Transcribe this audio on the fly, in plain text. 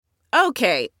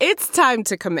Okay, it's time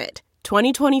to commit.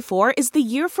 2024 is the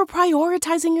year for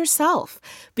prioritizing yourself.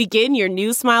 Begin your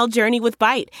new smile journey with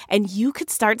Byte, and you could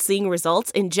start seeing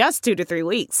results in just 2 to 3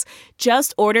 weeks.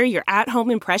 Just order your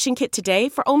at-home impression kit today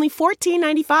for only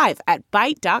 $14.95 at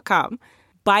Byte.com.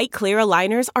 Byte Clear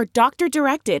aligners are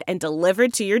doctor-directed and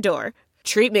delivered to your door.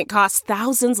 Treatment costs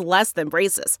thousands less than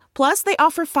braces. Plus, they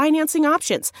offer financing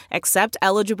options, accept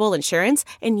eligible insurance,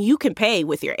 and you can pay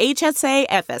with your HSA,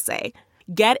 FSA.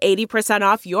 Get 80%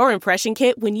 off your impression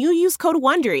kit when you use code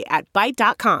WONDERY at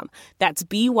Byte.com. That's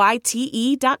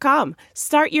BYTE.com.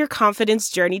 Start your confidence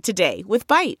journey today with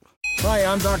Byte. Hi,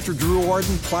 I'm Dr. Drew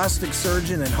Ordon, plastic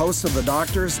surgeon and host of The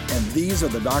Doctors, and these are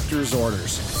the doctor's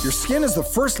orders. Your skin is the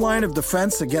first line of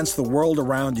defense against the world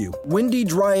around you. Windy,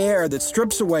 dry air that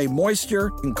strips away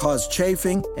moisture can cause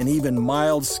chafing and even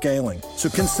mild scaling. So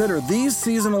consider these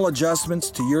seasonal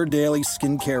adjustments to your daily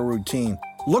skincare routine.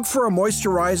 Look for a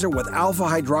moisturizer with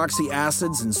alpha-hydroxy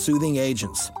acids and soothing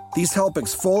agents. These help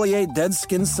exfoliate dead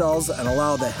skin cells and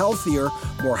allow the healthier,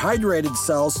 more hydrated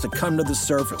cells to come to the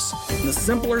surface. The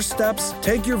simpler steps: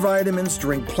 take your vitamins,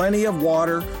 drink plenty of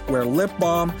water, wear lip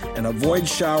balm, and avoid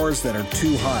showers that are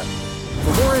too hot.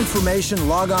 For more information,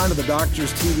 log on to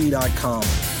thedoctorstv.com.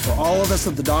 For all of us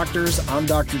at The Doctors, I'm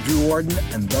Dr. Drew Ordon,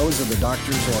 and those are the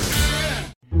doctor's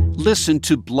orders. Listen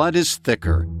to Blood is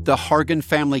Thicker, The Hargan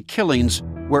Family Killings,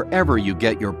 wherever you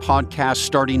get your podcast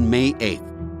starting May 8th.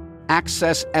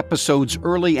 Access episodes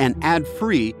early and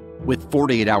ad-free with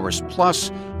 48 Hours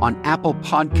Plus on Apple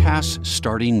Podcasts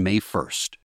starting May 1st.